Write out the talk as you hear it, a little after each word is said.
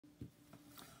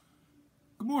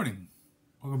Good morning.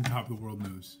 Welcome to Top of the World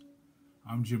News.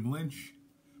 I'm Jim Lynch.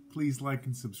 Please like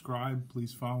and subscribe.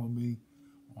 Please follow me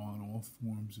on all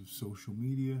forms of social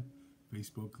media,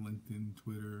 Facebook, LinkedIn,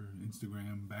 Twitter,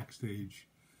 Instagram, Backstage,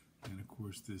 and of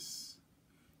course this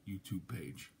YouTube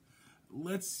page.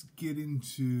 Let's get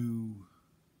into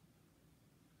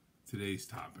today's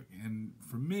topic. And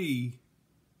for me,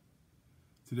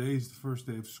 today is the first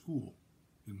day of school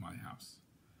in my house.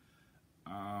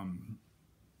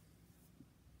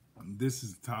 This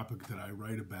is a topic that I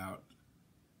write about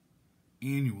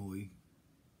annually,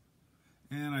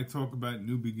 and I talk about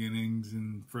new beginnings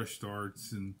and fresh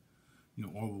starts and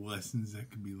all the lessons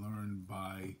that can be learned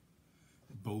by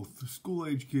both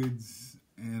school-age kids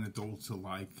and adults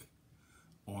alike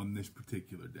on this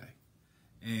particular day.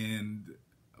 And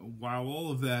while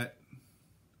all of that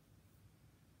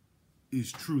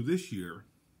is true this year,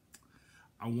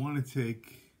 I want to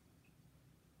take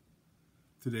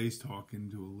today's talk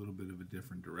into a little bit of a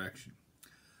different direction.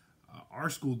 Our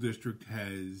school district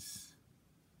has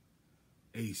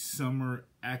a summer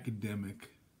academic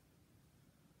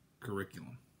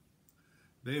curriculum.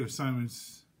 They have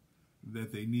assignments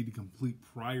that they need to complete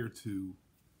prior to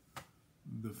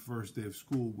the first day of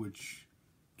school, which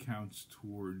counts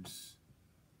towards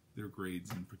their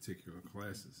grades in particular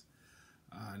classes.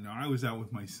 Now, I was out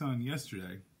with my son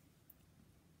yesterday,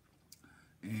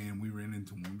 and we ran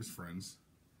into one of his friends.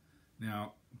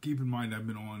 Now, keep in mind, I've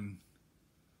been on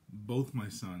both my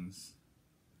sons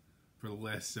for the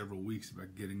last several weeks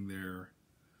about getting their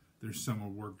summer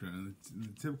work done. And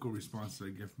the typical response that I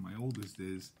get from my oldest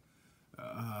is,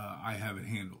 I have it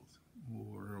handled,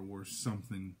 or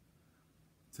something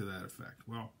to that effect.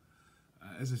 Well,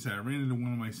 as I said, I ran into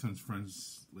one of my son's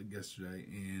friends yesterday,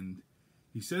 and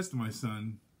he says to my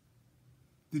son,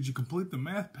 "Did you complete the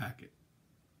math packet?"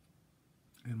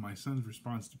 And my son's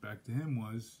response back to him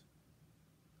was,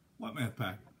 "What math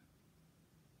packet?"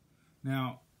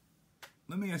 Now,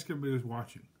 let me ask everybody who's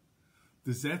watching,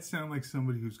 does that sound like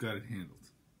somebody who's got it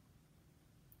handled?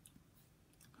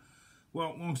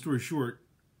 Well, long story short,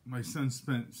 my son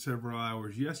spent several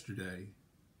hours yesterday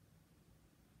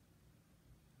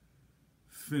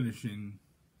finishing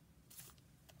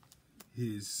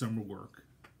his summer work,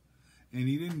 and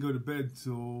he didn't go to bed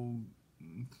till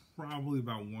probably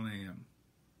about 1 a.m.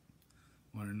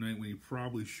 on a night when he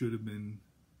probably should have been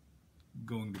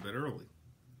going to bed early.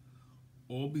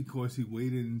 All because he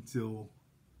waited until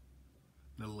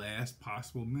the last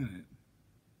possible minute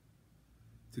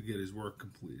to get his work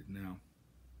completed. Now,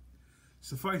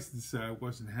 suffice to say, I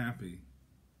wasn't happy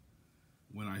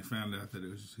when I found out that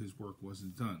his work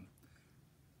wasn't done.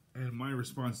 And my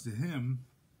response to him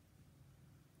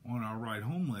on our ride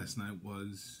home last night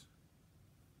was,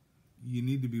 you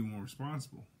need to be more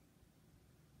responsible.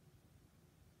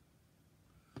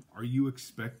 Are you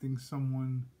expecting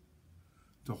someone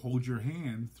to hold your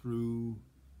hand through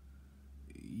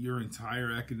your entire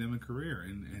academic career?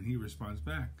 And he responds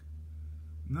back,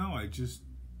 "No, I just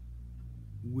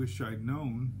wish I'd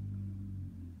known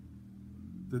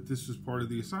that this was part of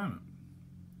the assignment.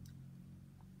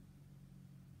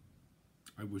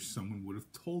 I wish someone would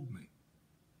have told me."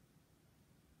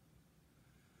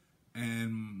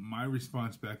 And my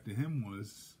response back to him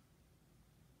was,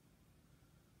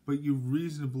 "But you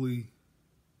reasonably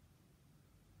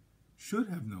should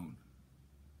have known.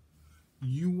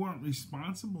 You weren't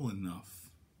responsible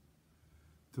enough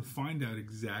to find out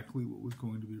exactly what was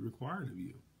going to be required of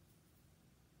you."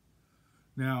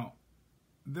 Now,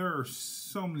 there are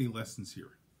so many lessons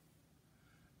here,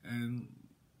 and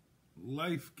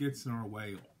life gets in our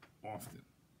way often.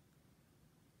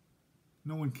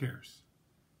 No one cares.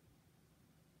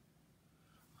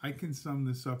 I can sum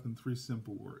this up in 3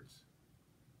 simple words: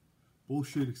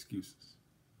 bullshit excuses,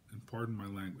 and pardon my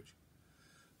language.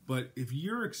 But if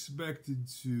you're expected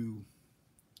to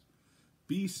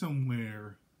be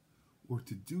somewhere or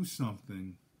to do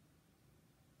something,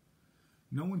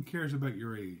 no one cares about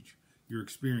your age, your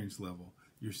experience level,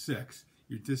 your sex,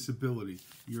 your disability,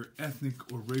 your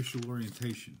ethnic or racial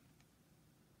orientation.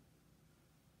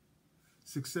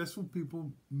 Successful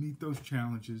people meet those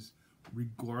challenges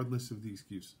regardless of the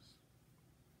excuses.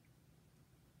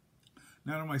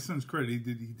 Now, to my son's credit, he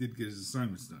did get his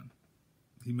assignments done.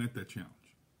 He met that challenge.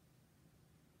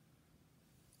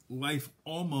 Life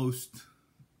almost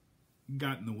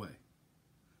got in the way.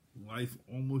 Life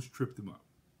almost tripped him up.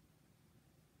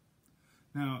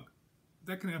 Now,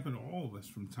 that can happen to all of us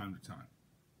from time to time.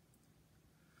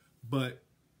 But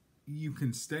you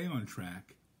can stay on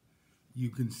track, you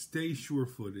can stay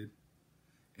sure-footed,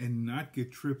 and not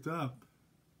get tripped up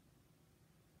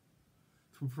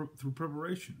through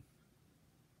preparation.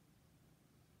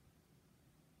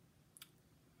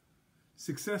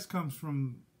 Success comes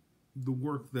from the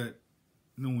work that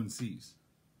no one sees.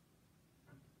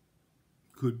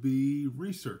 Could be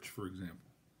research, for example.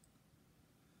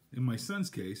 In my son's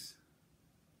case,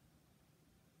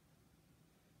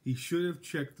 he should have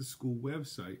checked the school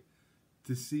website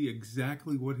to see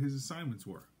exactly what his assignments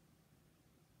were.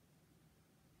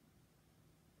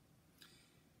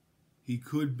 He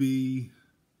could be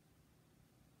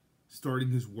starting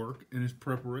his work and his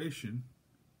preparation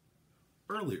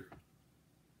earlier.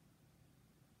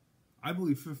 I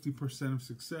believe 50% of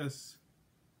success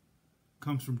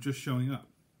comes from just showing up.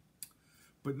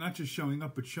 But not just showing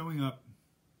up, but showing up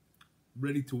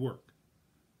ready to work.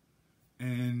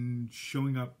 And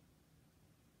showing up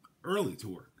early to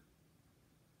work.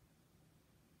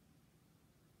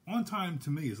 On time to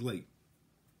me is late.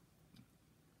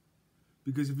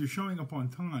 Because if you're showing up on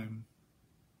time,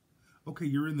 okay,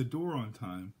 you're in the door on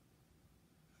time,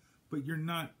 but you're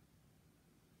not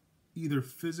either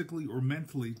physically or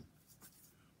mentally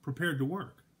prepared to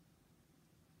work.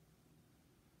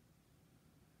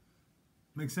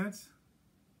 Make sense?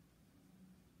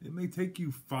 It may take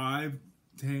you 5,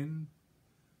 10,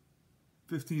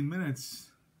 15 minutes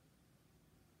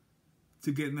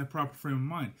to get in that proper frame of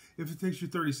mind. If it takes you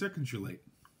 30 seconds, you're late.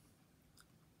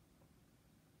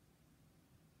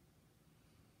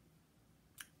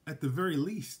 At the very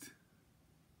least,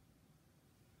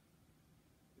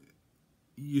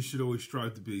 you should always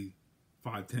strive to be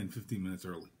 5, 10, 15 minutes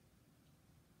early.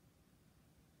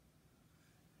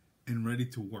 And ready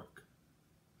to work.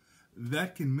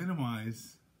 That can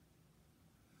minimize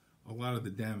a lot of the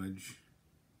damage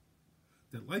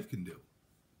that life can do.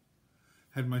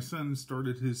 Had my son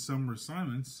started his summer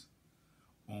assignments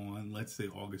on, let's say,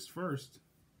 August 1st,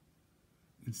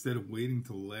 instead of waiting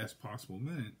till the last possible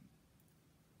minute,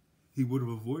 he would have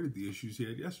avoided the issues he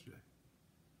had yesterday.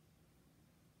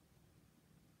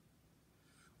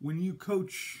 When you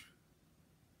coach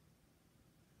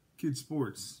kids'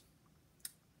 sports,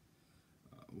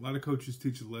 a lot of coaches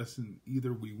teach a lesson: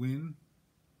 either we win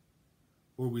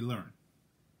or we learn.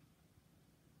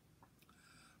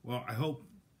 Well, I hope,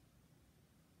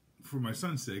 for my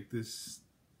son's sake, this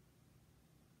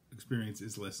experience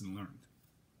is lesson learned.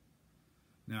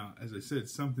 Now, as I said,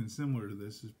 something similar to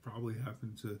this has probably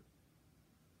happened to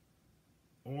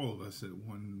all of us at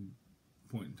one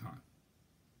point in time.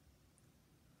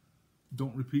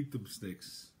 Don't repeat the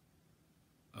mistakes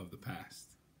of the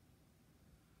past.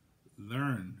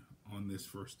 Learn on this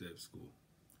first day of school.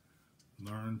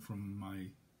 Learn from my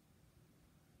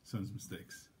son's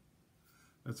mistakes.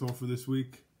 That's all for this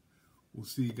week. We'll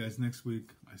see you guys next week.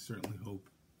 I certainly hope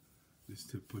this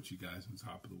tip puts you guys on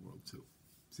top of the world too.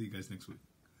 See you guys next week.